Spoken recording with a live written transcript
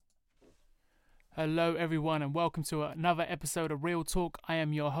Hello, everyone, and welcome to another episode of Real Talk. I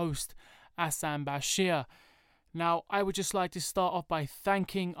am your host, Assam Bashir. Now, I would just like to start off by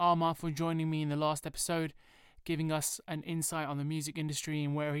thanking Arma for joining me in the last episode, giving us an insight on the music industry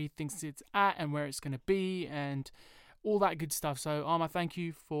and where he thinks it's at and where it's going to be and all that good stuff. So, Arma, thank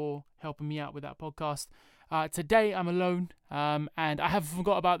you for helping me out with that podcast. Today, I'm alone, and I have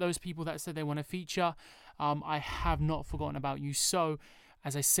forgot about those people that said they want to feature. I have not forgotten about you. So,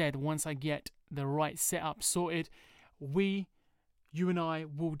 as I said, once I get the right setup sorted, you and I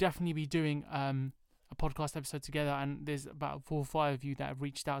will definitely be doing a podcast episode together, and there's about 4 or 5 of you that have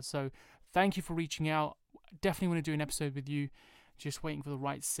reached out, so thank you for reaching out. Definitely want to do an episode with you, just waiting for the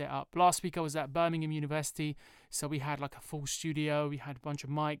right setup. Last week I was at Birmingham University, so we had like a full studio, we had a bunch of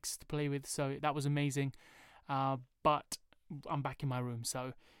mics to play with, so that was amazing, but I'm back in my room,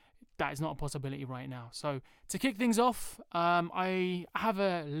 so that is not a possibility right now. So to kick things off, I have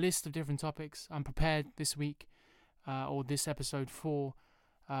a list of different topics I'm prepared this week, or this episode for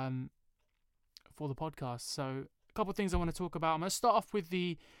the podcast. So a couple of things I want to talk about. I'm going to start off with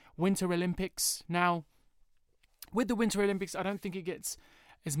the Winter Olympics. Now, with the Winter Olympics, I don't think it gets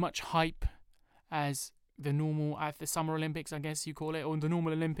as much hype as the Summer Olympics, I guess you call it, or the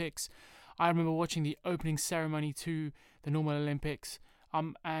normal Olympics. I remember watching the opening ceremony to the normal Olympics,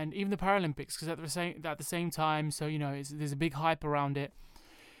 and even the Paralympics, because at the same time, so there's a big hype around it.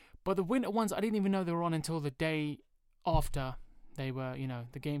 But the winter ones, I didn't even know they were on until the day after they were,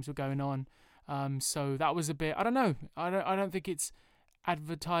 the games were going on. So that was a bit, I don't know. I don't think it's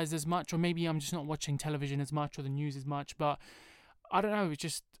advertised as much, or maybe I'm just not watching television as much or the news as much. But I don't know. It's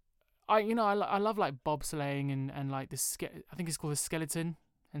just I love like bobsleighing and like I think it's called the skeleton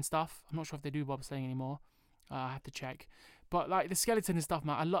and stuff. I'm not sure if they do bobsleighing anymore. I have to check. But like the skeleton and stuff,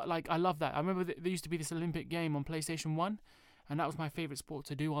 man, I love that. I remember there used to be this Olympic game on PlayStation 1, and that was my favourite sport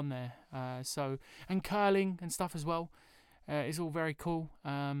to do on there. And curling and stuff as well. It's all very cool.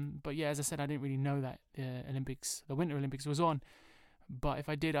 But yeah, as I said, I didn't really know that the Winter Olympics was on. But if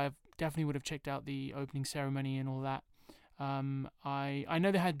I did, I definitely would have checked out the opening ceremony and all that. I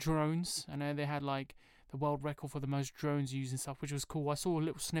know they had drones. I know they had like the world record for the most drones used and stuff, which was cool. I saw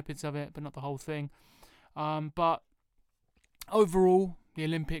little snippets of it, but not the whole thing. But overall, the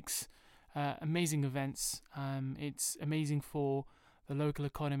Olympics, amazing events. It's amazing for the local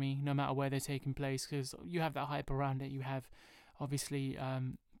economy, no matter where they're taking place, because you have that hype around it. You have, obviously,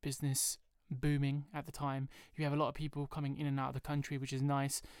 business booming at the time. You have a lot of people coming in and out of the country, which is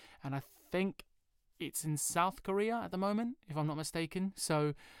nice. And I think it's in South Korea at the moment, if I'm not mistaken.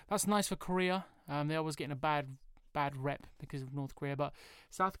 So that's nice for Korea. They're always getting a bad rep because of North Korea, but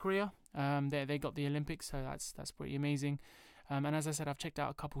South Korea, they got the Olympics, so that's pretty amazing. And as I said, I've checked out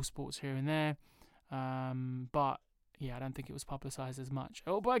a couple sports here and there, but yeah, I don't think it was publicized as much.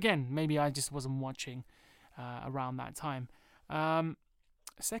 Oh, but again, maybe I just wasn't watching around that time.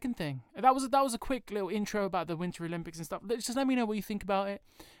 Second thing, that was a quick little intro about the Winter Olympics and stuff. Just let me know what you think about it.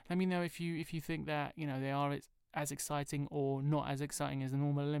 Let me know if you think that they are as exciting or not as exciting as the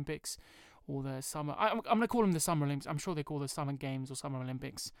normal Olympics or the summer. I'm gonna call them the Summer Olympics. I'm sure they call the Summer Games or Summer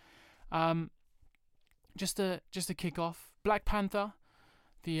Olympics. Just to kick off, Black Panther,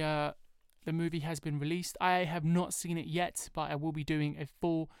 the movie has been released. I have not seen it yet, but I will be doing a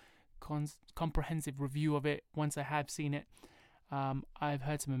full comprehensive review of it once I have seen it. I've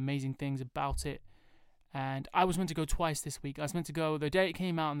heard some amazing things about it, and I was meant to go twice this week. I was meant to go the day it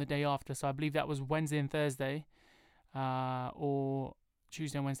came out and the day after, so I believe that was Wednesday and Thursday, or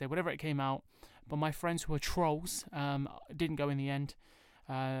Tuesday and Wednesday, whatever it came out. But my friends who are trolls didn't go in the end,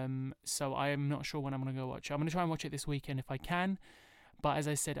 so I am not sure when I'm going to go watch it. I'm going to try and watch it this weekend if I can, but as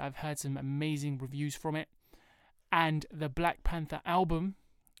I said, I've heard some amazing reviews from it. And the Black Panther album,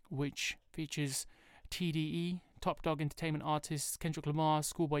 which features TDE, Top Dog Entertainment artists, Kendrick Lamar,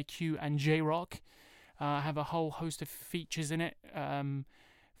 Schoolboy Q, and J-Rock, have a whole host of features in it, from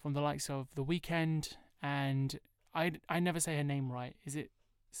the likes of The Weeknd, and I never say her name right. Is it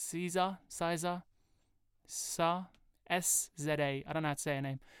SZA? S-Z-A. I don't know how to say her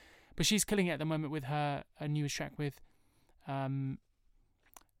name. But she's killing it at the moment with her newest track with Calvin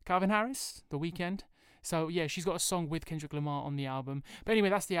Harris, The Weeknd. So yeah, she's got a song with Kendrick Lamar on the album. But anyway,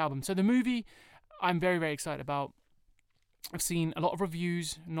 that's the album. So the movie, I'm very, very excited about. I've seen a lot of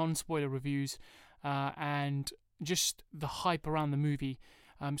reviews, non-spoiler reviews, and just the hype around the movie.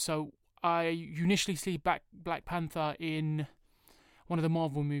 So you initially see Black Panther in one of the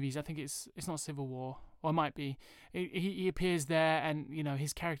Marvel movies. I think it's not Civil War, or it might be. He appears there, and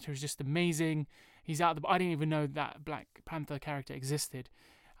his character is just amazing. He's out. I didn't even know that Black Panther character existed,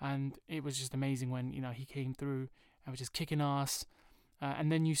 and it was just amazing when he came through and was just kicking ass.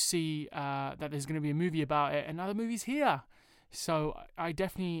 and then you see that there's going to be a movie about it, and now the movie's here. So I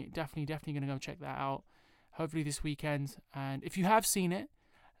definitely going to go check that out, hopefully this weekend. And if you have seen it,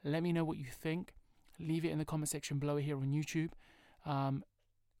 let me know what you think. Leave it in the comment section below here on YouTube.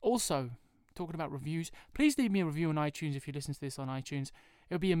 Also, talking about reviews, please leave me a review on iTunes if you listen to this on iTunes.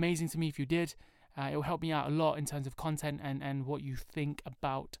 It would be amazing to me if you did. It will help me out a lot in terms of content and what you think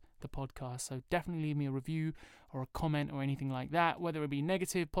about the podcast. So definitely leave me a review or a comment or anything like that, whether it be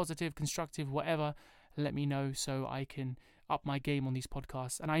negative, positive, constructive, whatever. Let me know so I can up my game on these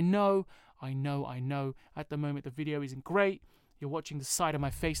podcasts. And I know at the moment the video isn't great. You're watching the side of my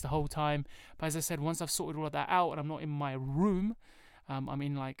face the whole time. But as I said, once I've sorted all of that out and I'm not in my room, I'm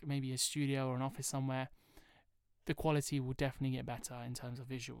in like maybe a studio or an office somewhere, the quality will definitely get better in terms of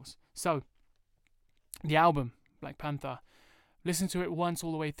visuals. So the album, Black Panther, listen to it once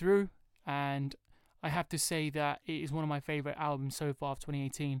all the way through, and I have to say that it is one of my favorite albums so far of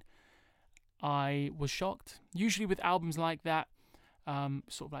 2018. I was shocked. Usually with albums like that,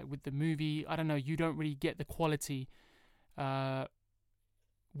 sort of like with the movie, I don't know, you don't really get the quality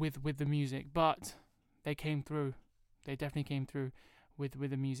with the music, but they came through. They definitely came through with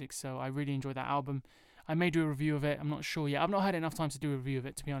the music, so I really enjoyed that album. I may do a review of it. I'm not sure yet. I've not had enough time to do a review of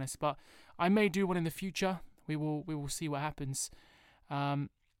it, to be honest, but I may do one in the future. We will see what happens.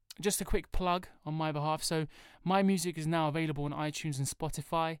 Just a quick plug on my behalf. So my music is now available on iTunes and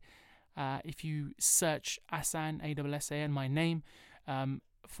Spotify. If you search Asan, A-S-S-A-N, my name,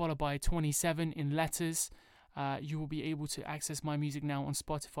 followed by 27 in letters, you will be able to access my music now on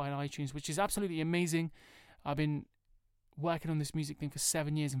Spotify and iTunes, which is absolutely amazing. I've been working on this music thing for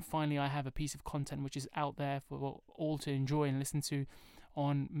 7 years, and finally I have a piece of content which is out there for all to enjoy and listen to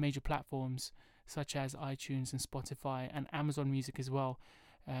on major platforms such as iTunes and Spotify and Amazon Music as well,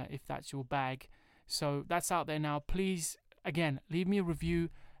 if that's your bag. So that's out there now. Please, again, leave me a review.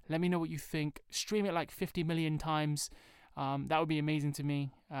 Let me know what you think. Stream it like 50 million times. That would be amazing to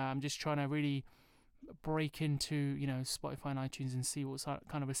me. I'm just trying to really break into Spotify and iTunes and see what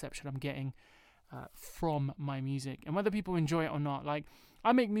kind of reception I'm getting from my music, and whether people enjoy it or not. Like,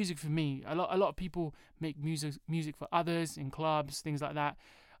 I make music for me. A lot of people make music for others in clubs, things like that.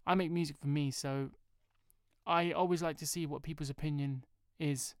 I make music for me, so I always like to see what people's opinion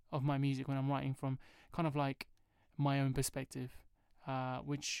is of my music when I'm writing from kind of like my own perspective,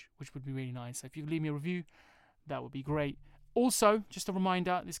 which would be really nice. So if you could leave me a review, that would be great. Also, just a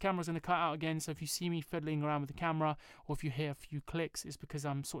reminder, this camera's going to cut out again, so if you see me fiddling around with the camera, or if you hear a few clicks, it's because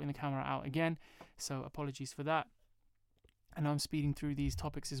I'm sorting the camera out again, so apologies for that. And I'm speeding through these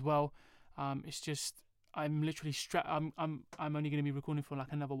topics as well. It's just, I'm literally I'm only going to be recording for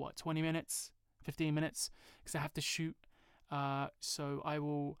like another 20 minutes, 15 minutes, because I have to shoot. So I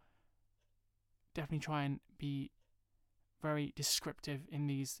will definitely try and be very descriptive in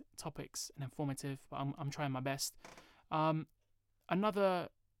these topics and informative, but I'm trying my best. Another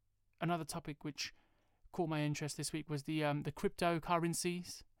topic which caught my interest this week was the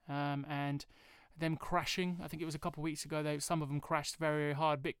cryptocurrencies and them crashing. I think it was a couple of weeks ago. Some of them crashed very, very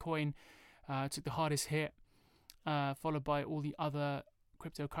hard. Bitcoin took the hardest hit, followed by all the other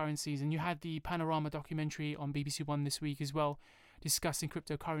cryptocurrencies. And you had the Panorama documentary on BBC One this week as well, discussing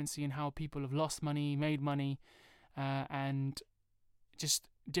cryptocurrency and how people have lost money, made money, and just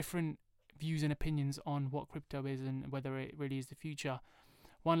different views and opinions on what crypto is and whether it really is the future.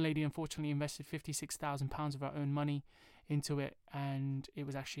 One lady unfortunately invested £56,000 of her own money into it, and it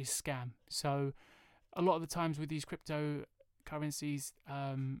was actually a scam. So a lot of the times with these cryptocurrencies,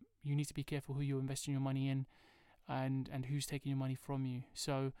 you need to be careful who you're investing your money in and who's taking your money from you.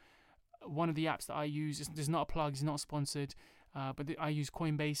 So one of the apps that I use, there's not a plug, it's not sponsored, but I use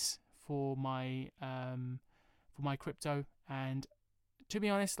Coinbase for my crypto. And to be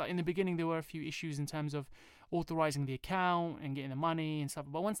honest, like in the beginning, there were a few issues in terms of authorizing the account and getting the money and stuff.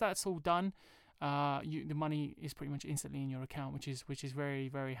 But once that's all done, the money is pretty much instantly in your account, which is very,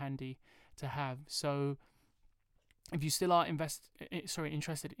 very handy to have. So if you still are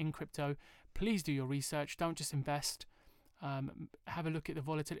interested in crypto, please do your research. Don't just invest. Have a look at the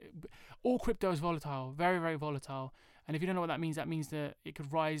volatility. All crypto is volatile, very, very volatile. And if you don't know what that means that it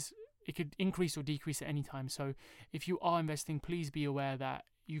could rise. It could increase or decrease at any time. So if you are investing, please be aware that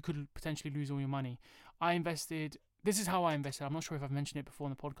you could potentially lose all your money. This is how I invested. I'm not sure if I've mentioned it before in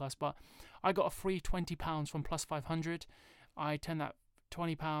the podcast, but I got a free £20 from Plus 500. I turned that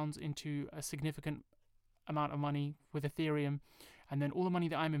 £20 into a significant amount of money with Ethereum. And then all the money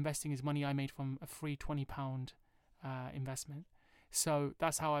that I'm investing is money I made from a free £20 investment. So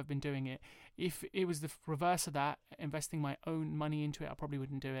that's how I've been doing it. If it was the reverse of that, investing my own money into it, I probably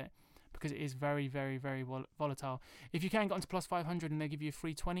wouldn't do it. because it is very, very, very volatile. If you can get onto plus 500 and they give you a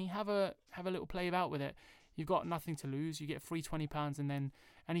free 20, have a little play about with it. You've got nothing to lose. You get free £20, and then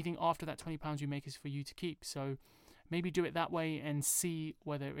anything after that £20 you make is for you to keep. So maybe do it that way and see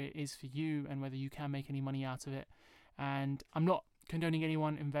whether it is for you and whether you can make any money out of it. And I'm not condoning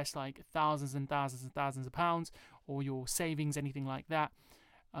anyone invest like thousands and thousands and thousands of pounds or your savings, anything like that.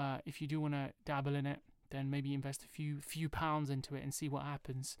 If you do want to dabble in it, then maybe invest a few pounds into it and see what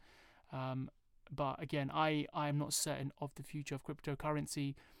happens. But again, I am not certain of the future of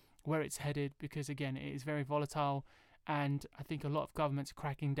cryptocurrency, where it's headed, because again, it is very volatile, and I think a lot of governments are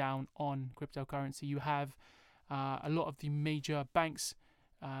cracking down on cryptocurrency. You have a lot of the major banks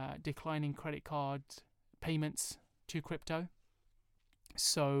declining credit card payments to crypto.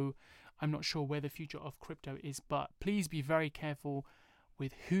 So I'm not sure where the future of crypto is, but please be very careful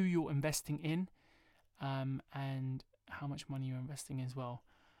with who you're investing in and how much money you're investing as well.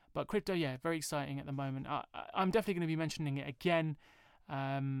 But crypto, yeah, very exciting at the moment. I'm definitely going to be mentioning it again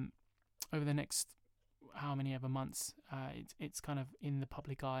over the next how many ever months. It's kind of in the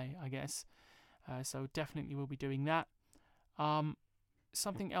public eye, I guess. So definitely we'll be doing that.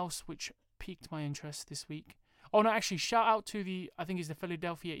 Something else which piqued my interest this week. Oh no, actually, shout out to I think it's the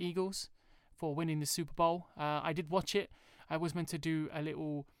Philadelphia Eagles for winning the Super Bowl. I did watch it. I was meant to do a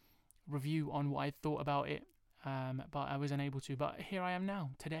little review on what I thought about it, but I wasn't able to. But here I am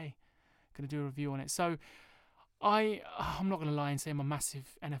now, today, going to do a review on it. So I'm not going to lie and say I'm a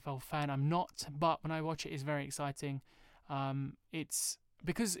massive NFL fan. I'm not, but when I watch it, it's very exciting. It's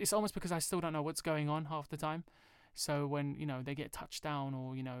almost because I still don't know what's going on half the time. So when they get touchdown,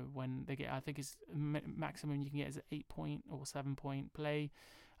 or when they get, I think it's maximum you can get is an 8-point or 7-point play.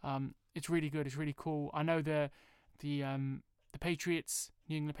 It's really good. It's really cool. I know the Patriots,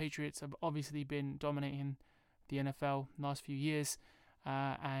 New England Patriots, have obviously been dominating the NFL last few years,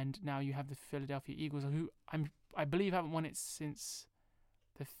 and now you have the Philadelphia Eagles, who I believe haven't won it since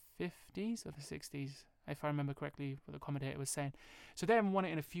the 50s or the 60s, if I remember correctly what the commentator was saying. So they haven't won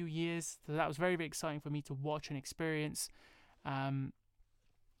it in a few years, so that was very, very exciting for me to watch and experience. I'm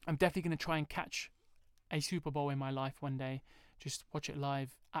definitely going to try and catch a Super Bowl in my life one day, just watch it live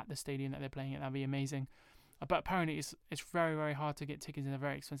at the stadium that they're playing at. That'd be amazing. But apparently it's very, very hard to get tickets, and they're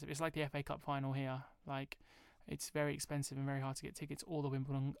very expensive. It's like the FA Cup final here. Like, it's very expensive and very hard to get tickets. All the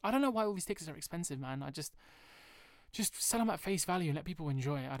Wimbledon. I don't know why all these tickets are expensive, man. I just sell them at face value and let people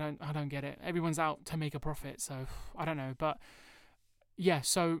enjoy it. I don't get it. Everyone's out to make a profit, so I don't know. But yeah,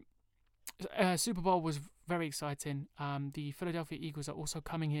 so Super Bowl was very exciting. The Philadelphia Eagles are also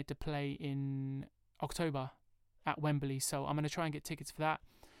coming here to play in October at Wembley, so I'm going to try and get tickets for that.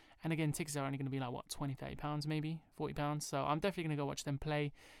 And again, tickets are only going to be like, what, £20-30 maybe, £40. So I'm definitely going to go watch them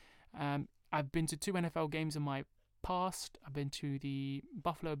play. I've been to 2 NFL games in my past. I've been to the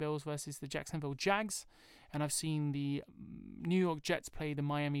Buffalo Bills versus the Jacksonville Jags, and I've seen the New York Jets play the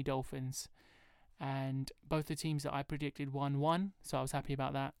Miami Dolphins. And both the teams that I predicted won, so I was happy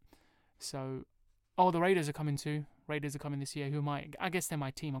about that. So, the Raiders are coming too. Raiders are coming this year. I guess they're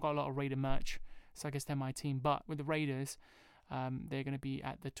my team. I've got a lot of Raider merch, so I guess they're my team. But with the Raiders, they're going to be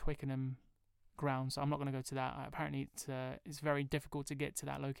at the Twickenham ground, so I'm not going to go to that. Apparently, it's very difficult to get to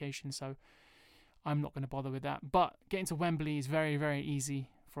that location, so I'm not going to bother with that. But getting to Wembley is very, very easy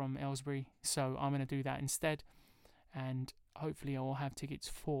from Aylesbury, so I'm going to do that instead. And hopefully, I will have tickets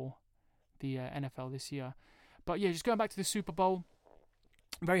for the NFL this year. But yeah, just going back to the Super Bowl,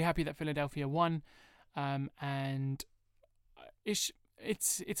 I'm very happy that Philadelphia won, and it's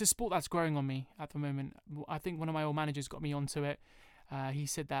a sport that's growing on me at the moment. I think one of my old managers got me onto it. He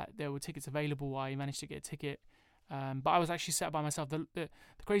said that there were tickets available. I managed to get a ticket, but I was actually sat by myself. The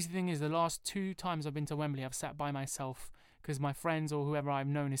crazy thing is, the last 2 times I've been to Wembley, I've sat by myself because my friends or whoever I've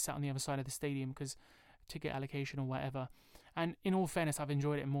known is sat on the other side of the stadium because ticket allocation or whatever. And in all fairness, I've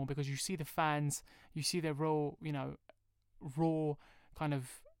enjoyed it more because you see the fans, you see their raw kind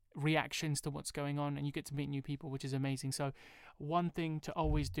of reactions to what's going on, and you get to meet new people, which is amazing. So one thing to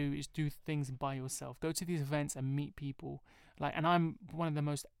always do is do things by yourself. Go to these events and meet people. And I'm one of the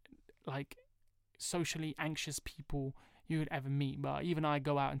most socially anxious people you would ever meet, but even I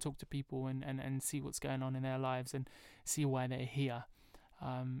go out and talk to people and see what's going on in their lives and see why they're here.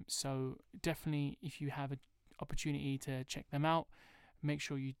 So definitely, if you have an opportunity to check them out, make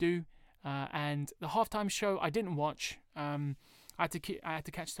sure you do. And the halftime show I didn't watch. I had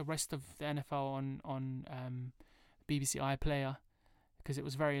to catch the rest of the NFL on BBC iPlayer because it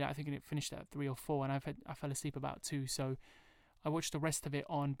was very late. I think it finished at 3 or 4, and I fell asleep about 2. So I watched the rest of it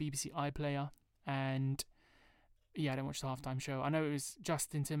on BBC iPlayer, and yeah, I didn't watch the halftime show. I know it was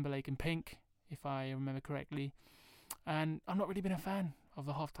Justin Timberlake and Pink, if I remember correctly, and I've not really been a fan of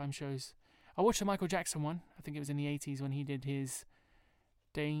the halftime shows. I watched the Michael Jackson one. I think it was in the 80s when he did his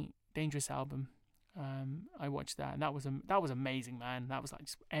Dangerous album. I watched that, and that was amazing, man. That was like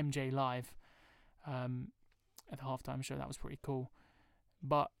just MJ live at the halftime show. That was pretty cool.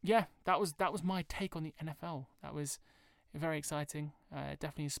 But yeah, that was my take on the NFL. That was very exciting.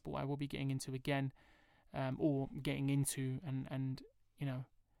 Definitely a sport I will be getting into again, or getting into and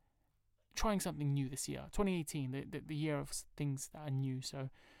trying something new this year. 2018, the year of things that are new. So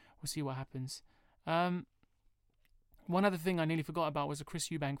we'll see what happens. One other thing I nearly forgot about was a Chris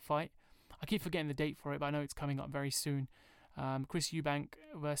Eubank fight. I keep forgetting the date for it, but I know it's coming up very soon. Chris Eubank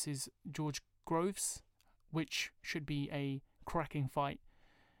versus George Groves, which should be a cracking fight.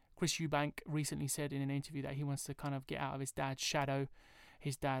 Chris Eubank recently said in an interview that he wants to kind of get out of his dad's shadow.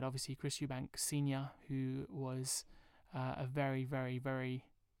 His dad, obviously, Chris Eubank Sr., who was a very, very, very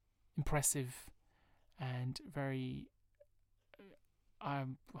impressive and very... I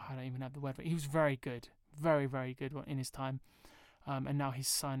don't even have the word, but he was very good. Very, very good in his time. And now his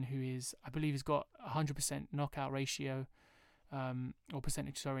son, who is, I believe, has got 100% knockout ratio, or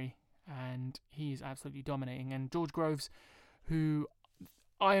percentage, sorry, and he is absolutely dominating. And George Groves, who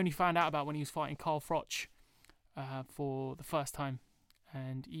I only found out about when he was fighting Carl Froch for the first time,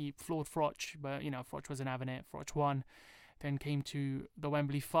 and he floored Froch, but Froch wasn't having it. Froch won, then came to the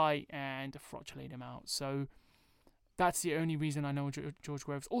Wembley fight, and Froch laid him out. So that's the only reason I know George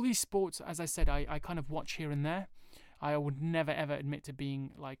Groves. All these sports, as I said, I kind of watch here and there. I would never ever admit to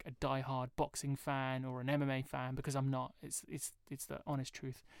being like a die-hard boxing fan or an MMA fan, because I'm not. It's the honest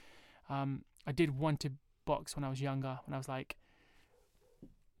truth. I did want to box when I was younger. When I was like,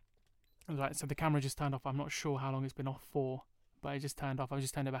 so the camera just turned off. I'm not sure how long it's been off for, but it just turned off. I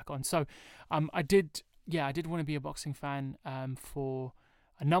just turned it back on. So I did want to be a boxing fan for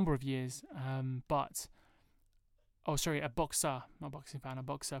a number of years. A boxer, not a boxing fan, a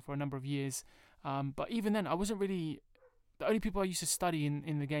boxer for a number of years. But even then, I wasn't really... The only people I used to study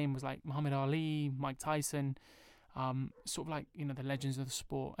in the game was like Muhammad Ali, Mike Tyson, sort of like, the legends of the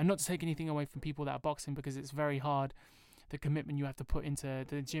sport. And not to take anything away from people that are boxing, because it's very hard. The commitment you have to put into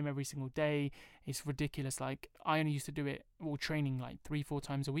the gym every single day is ridiculous. Like, I only used to do it, training like 3-4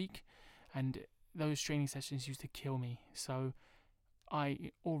 times a week. And those training sessions used to kill me. So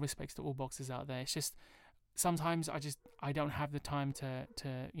all respects to all boxers out there. It's just... Sometimes I don't have the time to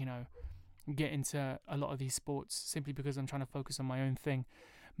get into a lot of these sports, simply because I'm trying to focus on my own thing.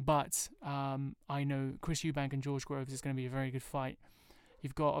 But I know Chris Eubank and George Groves is going to be a very good fight.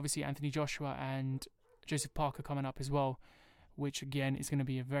 You've got obviously Anthony Joshua and Joseph Parker coming up as well, which again is going to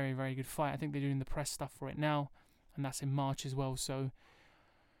be a very, very good fight. I think they're doing the press stuff for it now, and that's in March as well. So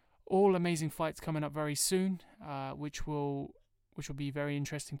all amazing fights coming up very soon, which will be very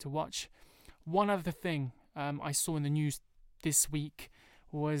interesting to watch. One other thing I saw in the news this week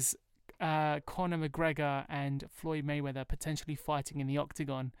was Conor McGregor and Floyd Mayweather potentially fighting in the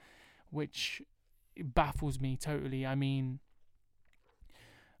octagon, which baffles me totally. I mean,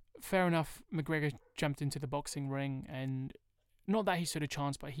 fair enough, McGregor jumped into the boxing ring, and not that he stood a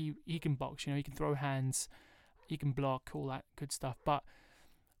chance, but he can box, he can throw hands, he can block, all that good stuff. But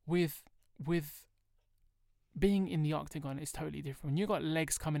with being in the octagon is totally different. When you got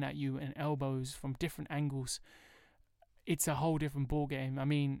legs coming at you and elbows from different angles, it's a whole different ball game. I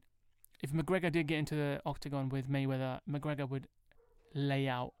mean, if McGregor did get into the octagon with Mayweather, McGregor would lay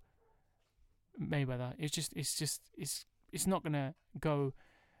out Mayweather. It's not gonna go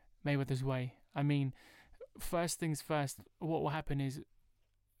Mayweather's way. I mean, first things first, what will happen is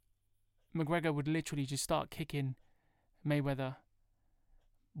McGregor would literally just start kicking Mayweather,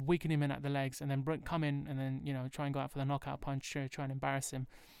 weaken him in at the legs, and then come in and then try and go out for the knockout punch, try and embarrass him.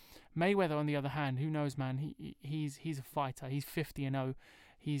 Mayweather, on the other hand, who knows, man? He's a fighter. He's 50-0.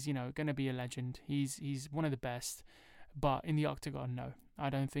 He's gonna be a legend. He's one of the best. But in the octagon, no, I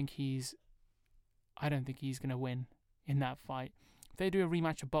don't think he's gonna win in that fight. If they do a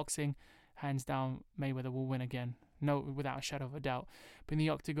rematch of boxing, hands down, Mayweather will win again. No, without a shadow of a doubt. But in the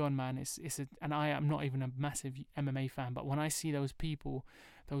octagon, man, and I am not even a massive MMA fan, but when I see those people,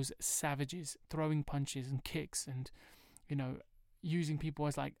 those savages throwing punches and kicks and, using people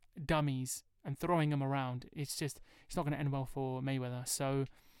as like dummies and throwing them around, it's not going to end well for Mayweather. So,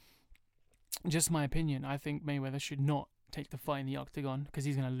 just my opinion, I think Mayweather should not take the fight in the octagon because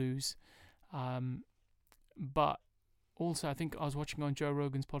he's going to lose. But also, I think I was watching on Joe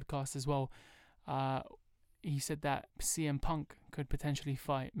Rogan's podcast as well. He said that CM Punk could potentially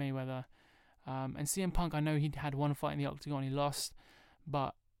fight Mayweather. And CM Punk, I know he had one fight in the octagon, he lost,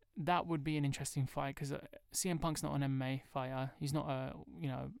 but that would be an interesting fight because CM Punk's not an MMA fighter. He's not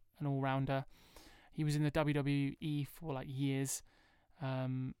an all-rounder. He was in the WWE for like years.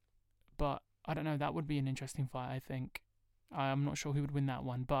 But I don't know. That would be an interesting fight, I think. I'm not sure who would win that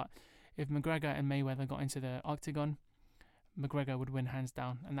one. But if McGregor and Mayweather got into the octagon, McGregor would win hands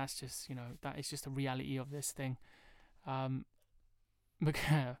down. And that's just, that is just the reality of this thing. I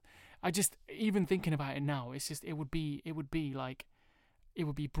just, even thinking about it now, it's just, it would be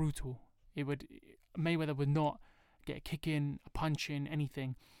brutal. Mayweather would not get a kick in, a punch in,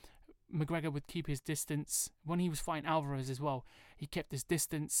 anything. McGregor would keep his distance. When he was fighting Alvarez as well, he kept his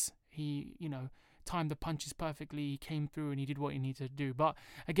distance. He, timed the punches perfectly. He came through and he did what he needed to do. But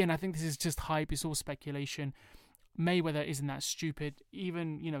again, I think this is just hype. It's all speculation. Mayweather isn't that stupid.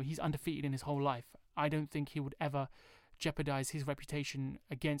 Even, he's undefeated in his whole life. I don't think he would ever jeopardize his reputation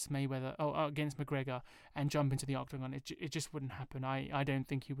against Mayweather or against McGregor and jump into the octagon. It just wouldn't happen. I don't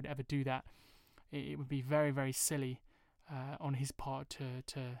think he would ever do that. It would be very, very silly on his part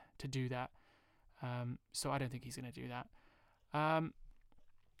to do that. So I don't think he's going to do that.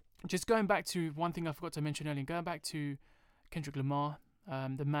 Just going back to one thing I forgot to mention earlier, going back to Kendrick Lamar,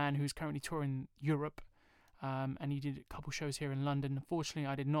 the man who's currently touring Europe, and he did a couple shows here in London. Unfortunately,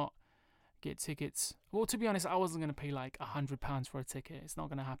 I did not get tickets. Well, to be honest, I wasn't going to pay like £100 for a ticket. It's not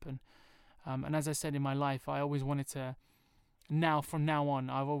going to happen. And as I said in my life, I always wanted to, from now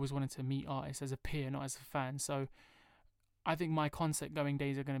on, I've always wanted to meet artists as a peer, not as a fan. So I think my concert going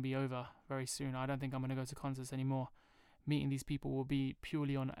days are going to be over very soon. I don't think I'm going to go to concerts anymore. Meeting these people will be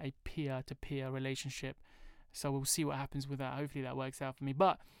purely on a peer-to-peer relationship. So we'll see what happens with that. Hopefully that works out for me.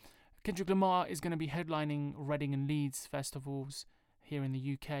 But Kendrick Lamar is going to be headlining Reading and Leeds festivals here in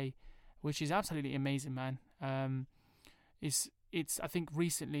the UK, which is absolutely amazing, man. It's I think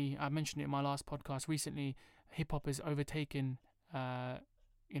recently, I mentioned it in my last podcast, recently hip hop has overtaken, kind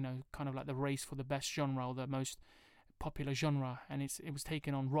of like the race for the best genre or the most popular genre, and it was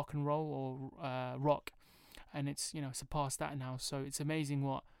taken on rock and roll or rock, and it's surpassed that now. So it's amazing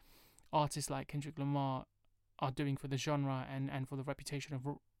what artists like Kendrick Lamar are doing for the genre and for the reputation of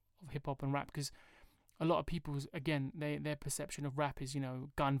hip hop and rap, because a lot of people's, again, their perception of rap is,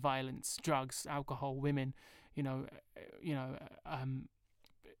 gun violence, drugs, alcohol, women, kind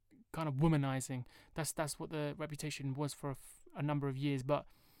of womanizing. That's what the reputation was for a number of years. But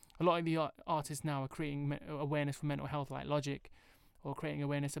a lot of the artists now are creating awareness for mental health, like Logic, or creating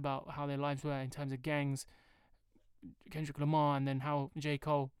awareness about how their lives were in terms of gangs. Kendrick Lamar, and then how J.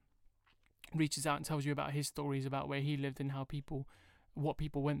 Cole reaches out and tells you about his stories about where he lived and what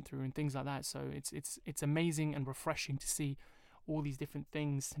people went through and things like that. So it's amazing and refreshing to see all these different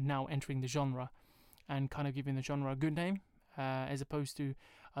things now entering the genre and kind of giving the genre a good name, as opposed to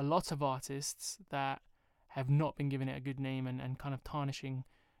a lot of artists that have not been given it a good name and kind of tarnishing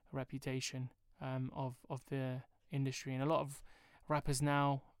a reputation of the industry. And a lot of rappers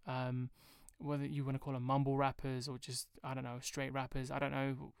now, whether you want to call them mumble rappers or just, I don't know, straight rappers, I don't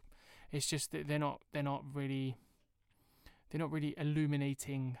know, it's just that they're not really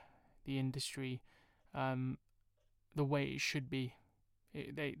illuminating the industry the way it should be.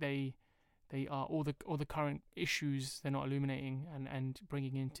 They are all the current issues they're not illuminating and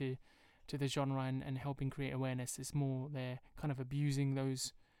bringing into the genre and helping create awareness. It's more they're kind of abusing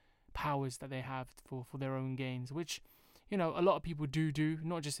those powers that they have for their own gains, which a lot of people do,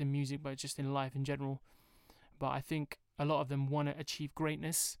 not just in music but just in life in general. But I think a lot of them want to achieve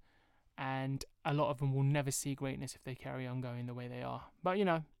greatness, and a lot of them will never see greatness if they carry on going the way they are. But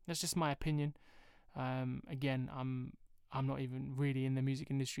that's just my opinion. Again, I'm not even really in the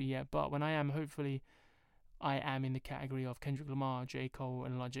music industry yet, but when I am, hopefully I am in the category of Kendrick Lamar, J. Cole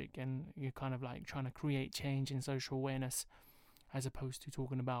and Logic, and you're kind of like trying to create change and social awareness, as opposed to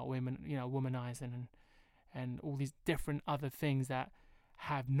talking about women, womanizing and all these different other things that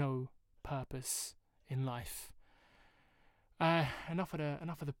have no purpose in life. Enough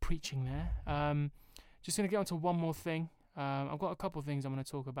of the preaching there. Just gonna get on to one more thing. I've got a couple of things I'm gonna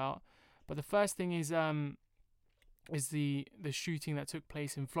talk about, but the first thing is the shooting that took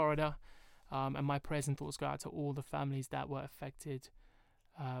place in Florida, and my prayers and thoughts go out to all the families that were affected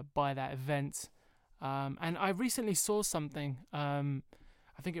by that event. And I recently saw something. I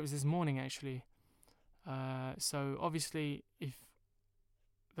think it was this morning actually. So obviously, if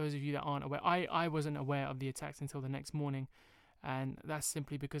those of you that aren't aware, I wasn't aware of the attacks until the next morning, and that's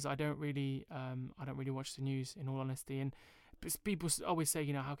simply because I don't really watch the news, in all honesty. And people always say,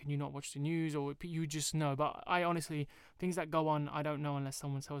 how can you not watch the news, or you just know. But I honestly, things that go on, I don't know unless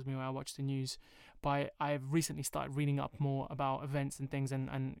someone tells me, or I watch the news. But I've recently started reading up more about events and things, and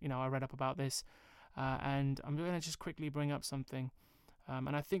I read up about this, and I'm going to just quickly bring up something.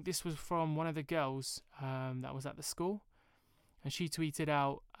 And I think this was from one of the girls that was at the school. And she tweeted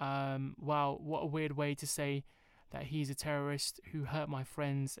out, wow, what a weird way to say that he's a terrorist who hurt my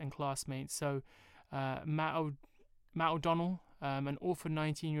friends and classmates. So Matt O'Donnell, an orphan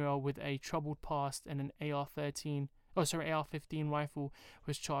 19-year-old with a troubled past and an AR-15 rifle,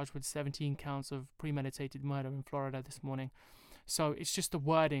 was charged with 17 counts of premeditated murder in Florida this morning. So it's just the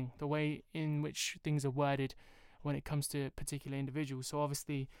wording, the way in which things are worded when it comes to particular individuals. So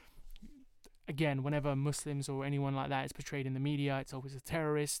obviously, again, whenever Muslims or anyone like that is portrayed in the media, it's always a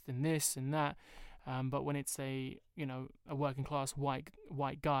terrorist and this and that. But when it's a working class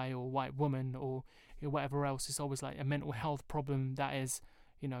white guy or white woman or whatever else, it's always like a mental health problem that is,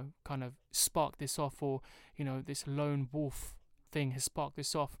 kind of sparked this off, or this lone wolf thing has sparked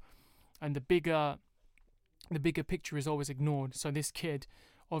this off, and the bigger picture is always ignored. So this kid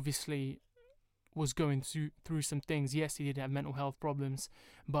obviously was going through some things. Yes, he did have mental health problems,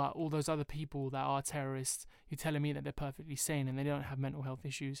 but all those other people that are terrorists, you're telling me that they're perfectly sane and they don't have mental health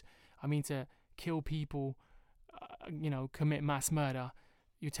issues. I mean, to kill people, commit mass murder,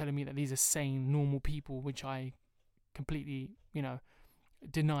 you're telling me that these are sane, normal people, which I completely,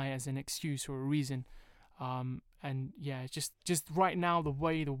 deny as an excuse or a reason. And yeah, just right now, the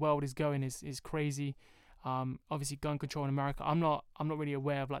way the world is going is crazy. Obviously gun control in America, I'm not really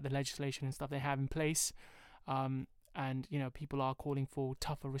aware of like the legislation and stuff they have in place, and people are calling for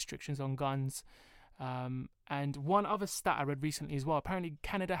tougher restrictions on guns, and one other stat I read recently as well, apparently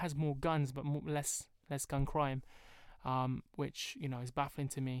Canada has more guns but less gun crime, which is baffling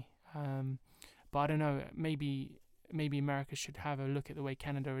to me, but I don't know, maybe America should have a look at the way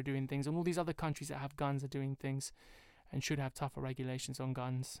Canada are doing things, and all these other countries that have guns are doing things and should have tougher regulations on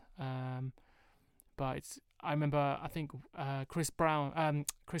guns. But I remember, I think Chris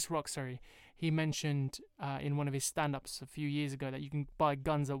Rock, he mentioned in one of his stand-ups a few years ago that you can buy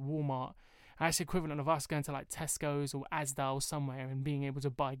guns at Walmart. And that's the equivalent of us going to like Tesco's or Asda or somewhere and being able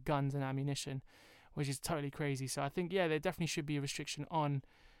to buy guns and ammunition, which is totally crazy. So I think, yeah, there definitely should be a restriction on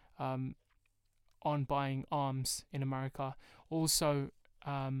buying arms in America. Also,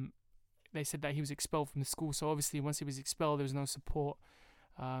 they said that he was expelled from the school. So obviously, once he was expelled, there was no support.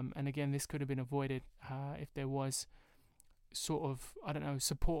 And again, this could have been avoided if there was sort of,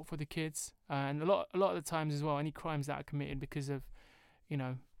 support for the kids. And a lot of the times as well, any crimes that are committed because of,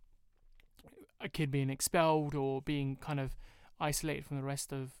 a kid being expelled or being kind of isolated from the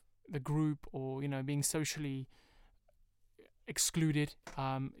rest of the group, or being socially excluded,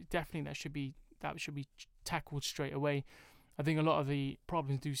 definitely that should be tackled straight away. I think a lot of the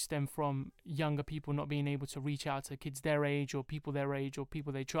problems do stem from younger people not being able to reach out to kids their age or people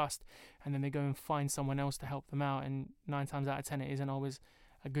they trust, and then they go and find someone else to help them out, and 9 times out of 10 it isn't always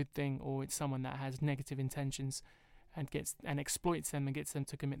a good thing, or it's someone that has negative intentions and exploits them and gets them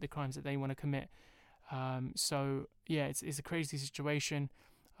to commit the crimes that they want to commit. So yeah, it's a crazy situation.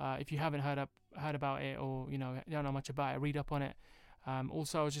 If you haven't heard about it, or don't know much about it, read up on it.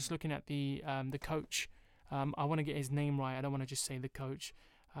 Also, I was just looking at the coach. I want to get his name right. I don't want to just say the coach.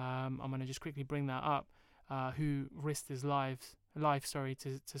 I'm going to just quickly bring that up. Who risked his life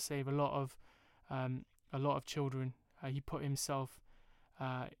to save a lot of children. He put himself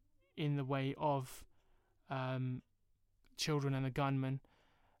in the way of children and the gunman.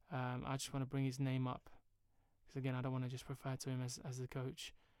 I just want to bring his name up because again, I don't want to just refer to him as the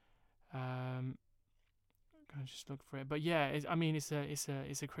coach. I'm gonna just look for it. But yeah,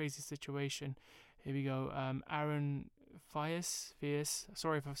 it's a crazy situation. Here we go. Aaron Fias.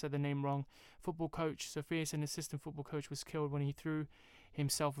 Sorry if I've said the name wrong. Football coach. So Fias, an assistant football coach, was killed when he threw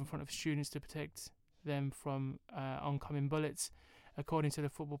himself in front of students to protect them from oncoming bullets. According to the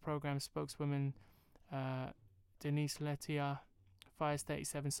football program spokeswoman Denise Letia, Fias,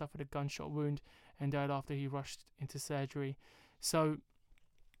 37, suffered a gunshot wound and died after he rushed into surgery. So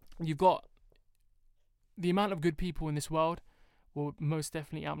you've got the amount of good people in this world will most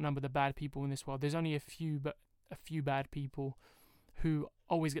definitely outnumber the bad people in this world. There's only a few bad people who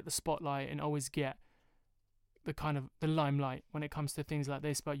always get the spotlight and always get the limelight when it comes to things like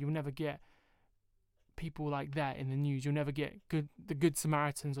this, but you'll never get people like that in the news. You'll never get the good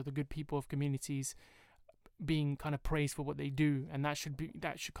Samaritans or the good people of communities being kind of praised for what they do, and that should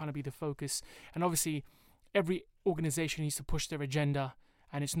kind of be the focus. And obviously every organization needs to push their agenda,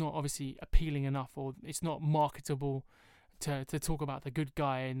 and it's not obviously appealing enough, or it's not marketable to talk about the good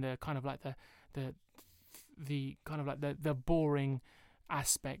guy and the kind of like the boring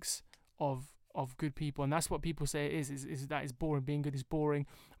aspects of good people. And that's what people say it is that it's boring. Being good is boring,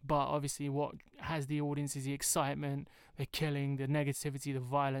 but obviously what has the audience is the excitement, the killing, the negativity, the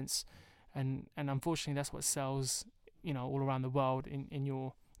violence, and unfortunately that's what sells all around the world in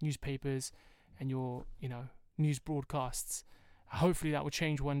your newspapers and your news broadcasts. Hopefully that will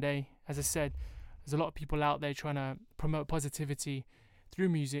change one day. As I said, There's a lot of people out there trying to promote positivity through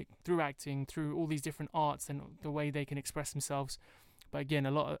music, through acting, through all these different arts and the way they can express themselves. But again,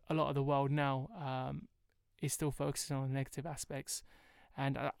 a lot of the world now is still focusing on the negative aspects.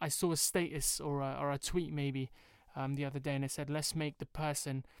 And I saw a status or a tweet maybe the other day, and it said, "Let's make the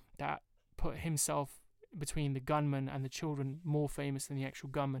person that put himself between the gunman and the children more famous than the actual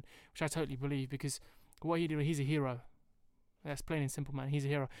gunman," which I totally believe, because what he did, he's a hero. That's plain and simple, man. He's a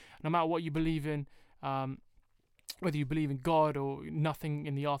hero. No matter what you believe in, whether you believe in God or nothing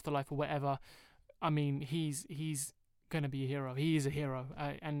in the afterlife or whatever, I mean, he's gonna be a hero. He is a hero.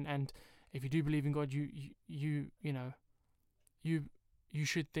 And if you do believe in God, you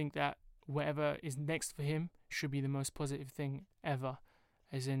should think that whatever is next for him should be the most positive thing ever.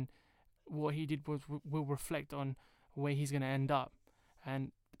 As in, what he did will reflect on where he's gonna end up,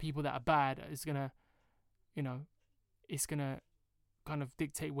 and the people that are bad is gonna, it's gonna kind of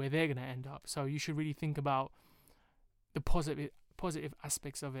dictate where they're gonna end up. So you should really think about the positive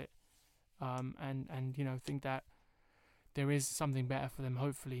aspects of it, and think that there is something better for them,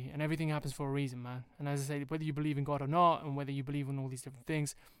 hopefully. And everything happens for a reason, man. And as I say, whether you believe in God or not, and whether you believe in all these different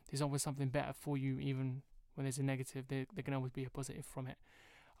things, there's always something better for you. Even when there's a negative, there can always be a positive from it.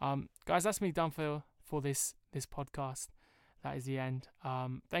 Guys, that's me done for this podcast. That is the end.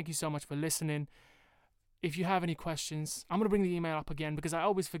 Thank you so much for listening. If you have any questions, I'm going to bring the email up again because I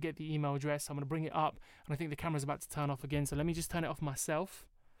always forget the email address. I'm going to bring it up, and I think the camera's about to turn off again. So let me just turn it off myself.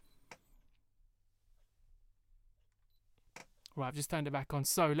 Right, I've just turned it back on.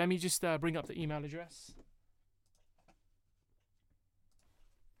 So let me just bring up the email address.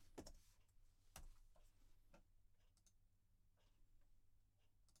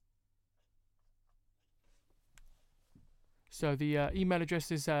 So the email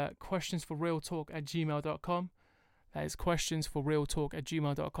address is questionsforrealtalk@gmail.com. That is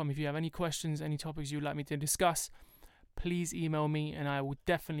questionsforrealtalk@gmail.com. If you have any questions, any topics you'd like me to discuss, please email me and I will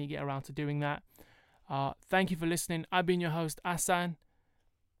definitely get around to doing that. Thank you for listening. I've been your host, Asan.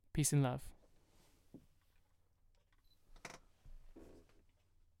 Peace and love.